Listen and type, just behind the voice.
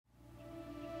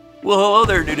Well, hello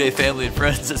there, New Day family and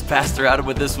friends. It's Pastor Adam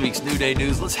with this week's New Day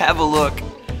News. Let's have a look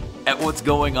at what's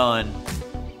going on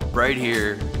right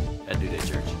here at New Day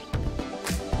Church.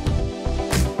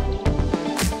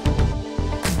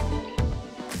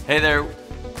 Hey there.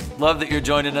 Love that you're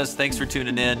joining us. Thanks for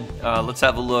tuning in. Let's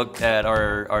have a look at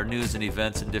our news and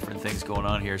events and different things going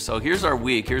on here. So here's our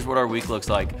week. Here's what our week looks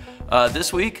like.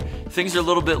 This week, things are a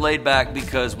little bit laid back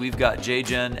because we've got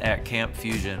JGen at Camp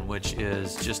Fusion, which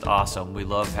is just awesome. We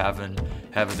love having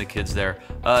the kids there.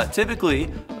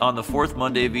 Typically, on the fourth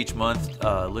Monday of each month,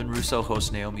 Lynn Russo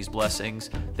hosts Naomi's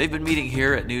Blessings. They've been meeting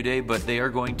here at New Day, but they are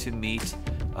going to meet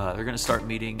they're going to start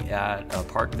meeting at a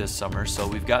park this summer, so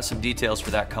we've got some details for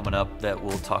that coming up that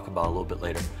we'll talk about a little bit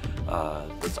later.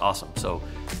 That's awesome. So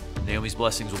Naomi's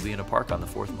Blessings will be in a park on the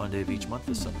fourth Monday of each month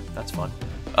this summer. That's fun.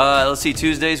 Let's see,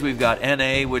 Tuesdays we've got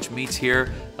NA, which meets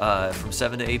here from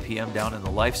 7 to 8 p.m. down in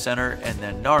the Life Center, and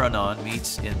then Naranon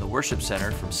meets in the Worship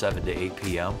Center from 7 to 8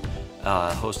 p.m.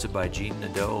 Hosted by Gene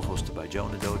Nadeau, hosted by Joe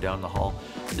Nadeau down the hall.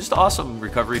 Just an awesome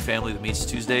recovery family that meets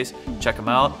Tuesdays. Check them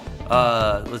out.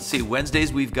 Let's see,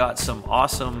 Wednesdays we've got some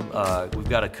awesome, we've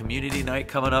got a community night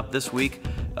coming up this week.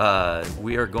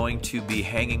 We are going to be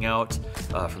hanging out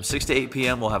from 6 to 8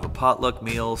 p.m. We'll have a potluck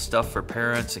meal, stuff for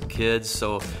parents and kids.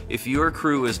 So if your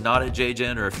crew is not at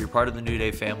JGen, or if you're part of the New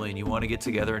Day family and you want to get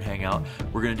together and hang out,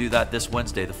 we're going to do that this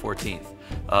Wednesday, the 14th.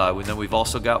 And then we've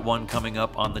also got one coming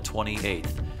up on the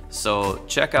 28th. So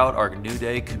check out our New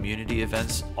Day community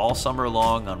events all summer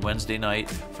long on Wednesday night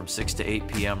from 6 to 8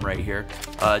 p.m. right here.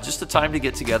 Just a time to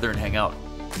get together and hang out.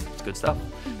 It's good stuff.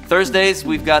 Thursdays,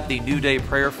 we've got the New Day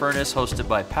Prayer Furnace hosted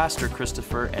by Pastor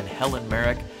Christopher and Helen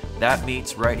Merrick. That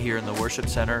meets right here in the Worship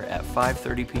Center at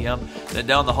 5:30 p.m. Then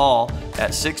down the hall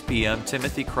at 6 p.m.,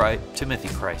 Timothy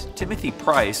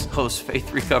Price hosts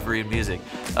Faith, Recovery, and Music.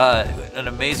 An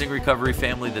amazing recovery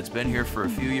family that's been here for a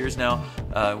few years now.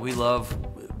 We love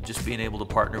just being able to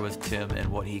partner with Tim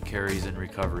and what he carries in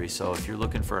recovery. So if you're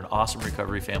looking for an awesome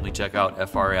recovery family, check out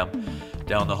FRM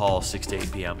down the hall, 6 to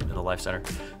 8 p.m. in the Life Center.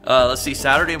 Let's see,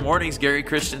 Saturday mornings, Gary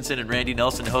Christensen and Randy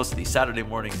Nelson host the Saturday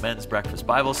morning men's breakfast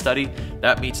Bible study.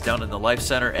 That meets down in the Life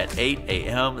Center at 8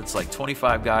 a.m. It's like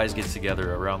 25 guys get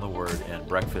together around the Word and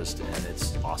breakfast, and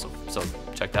it's awesome. So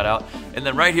check that out. And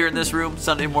then right here in this room,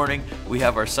 Sunday morning, we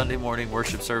have our Sunday morning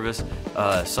worship service,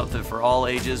 something for all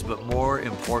ages, but more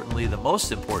importantly, the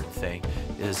most important thing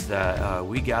is that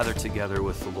we gather together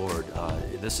with the Lord.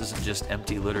 This isn't just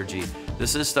empty liturgy.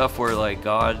 This is stuff where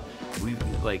God,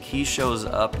 He shows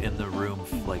up in the room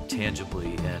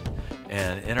tangibly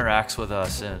and interacts with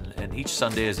us, and each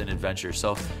Sunday is an adventure.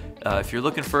 So if you're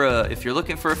looking for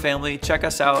a family, check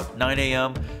us out 9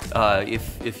 a.m.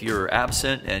 If you're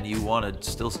absent and you want to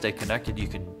still stay connected, you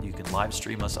can live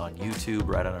stream us on YouTube,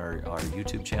 right on our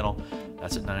YouTube channel.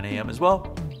 That's at 9 a.m. as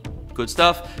well. Good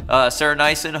stuff. Sarah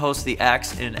Nyson hosts the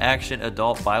Acts in Action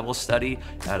Adult Bible Study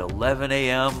at 11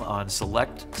 a.m. on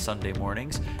select Sunday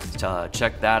mornings.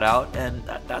 Check that out, and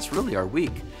that's really our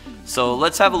week. So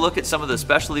let's have a look at some of the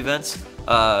special events.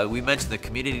 We mentioned the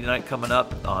community night coming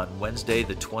up on Wednesday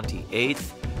the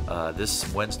 28th.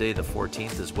 This Wednesday the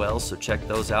 14th as well, so check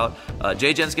those out.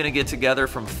 JGen's going to get together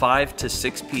from 5 to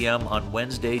 6 p.m. on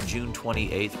Wednesday, June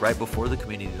 28th, right before the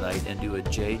community night, and do a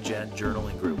JGen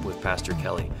journaling group with Pastor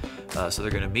Kelly. So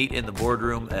they're going to meet in the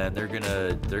boardroom, and they're going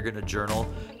to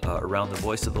journal around the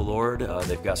voice of the Lord.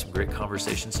 They've got some great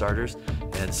conversation starters,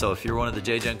 and so if you're one of the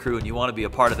JGen crew and you want to be a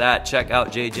part of that, check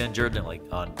out JGen journaling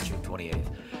on June 28th.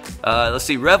 Let's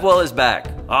see, RevWell is back.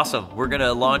 Awesome. We're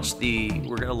gonna launch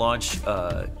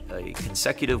a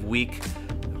consecutive week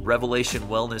Revelation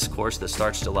Wellness course that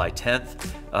starts July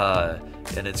 10th.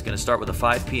 And it's going to start with a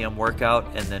 5 p.m. workout,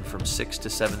 and then from 6 to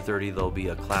 7:30 there'll be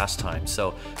a class time.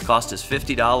 So cost is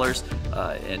 $50,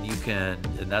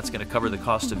 and that's going to cover the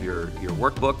cost of your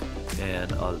workbook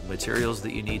and materials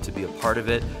that you need to be a part of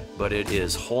it. But it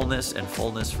is wholeness and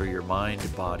fullness for your mind,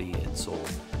 body, and soul.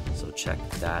 So check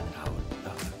that out.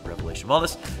 Revelation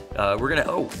Wellness.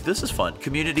 This is fun.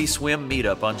 Community swim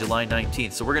meetup on July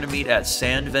 19th. So we're going to meet at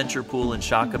Sand Venture Pool in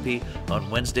Shakopee on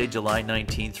Wednesday, July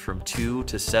 19th from 2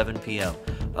 to 7 p.m.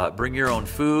 Bring your own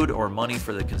food or money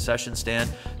for the concession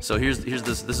stand. So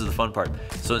this is the fun part.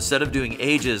 So instead of doing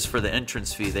ages for the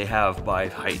entrance fee, they have by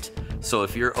height. So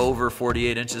if you're over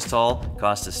 48 inches tall,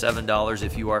 cost is $7.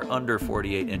 If you are under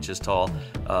 48 inches tall,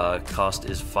 cost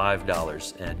is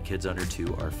 $5, and kids under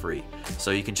 2 are free. So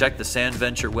you can check the Sand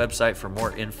Venture website for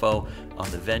more info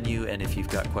on the venue, and if you've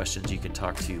got questions, you can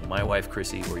talk to my wife,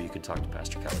 Chrissy, or you can talk to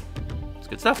Pastor Kelly. It's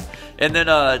good stuff. And then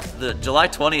the July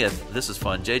 20th, this is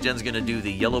fun. JGen's going to do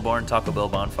the Yellow Barn Taco Bell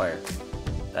Bonfire.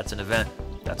 That's an event.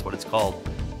 That's what it's called.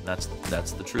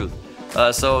 That's the truth.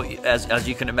 So as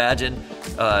you can imagine,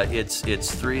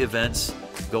 it's 3 events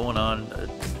going on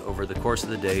over the course of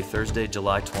the day. Thursday,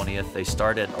 July 20th. They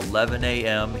start at 11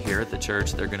 a.m. here at the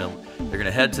church. They're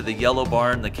gonna head to the Yellow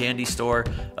Barn, the candy store,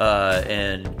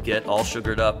 and get all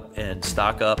sugared up and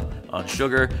stock up on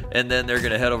sugar. And then they're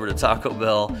gonna head over to Taco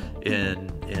Bell in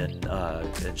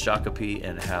Shakopee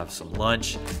and have some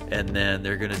lunch. And then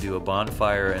they're gonna do a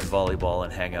bonfire and volleyball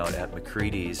and hang out at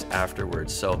McCready's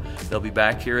afterwards. So they'll be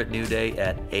back here at NewDay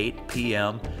at 8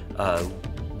 p.m.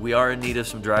 We are in need of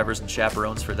some drivers and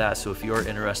chaperones for that. So if you're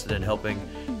interested in helping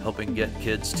get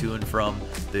kids to and from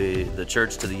the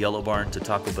church, to the Yellow Barn, to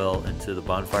Taco Bell, and to the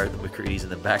bonfire at the McCready's,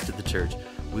 and then back to the church,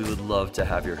 we would love to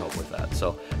have your help with that.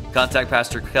 So contact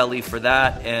Pastor Kelly for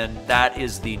that. And that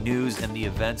is the news and the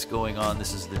events going on.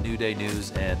 This is the NewDay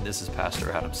news, and this is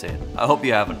Pastor Adam saying, I hope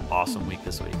you have an awesome week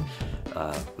this week.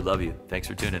 We love you. Thanks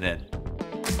for tuning in.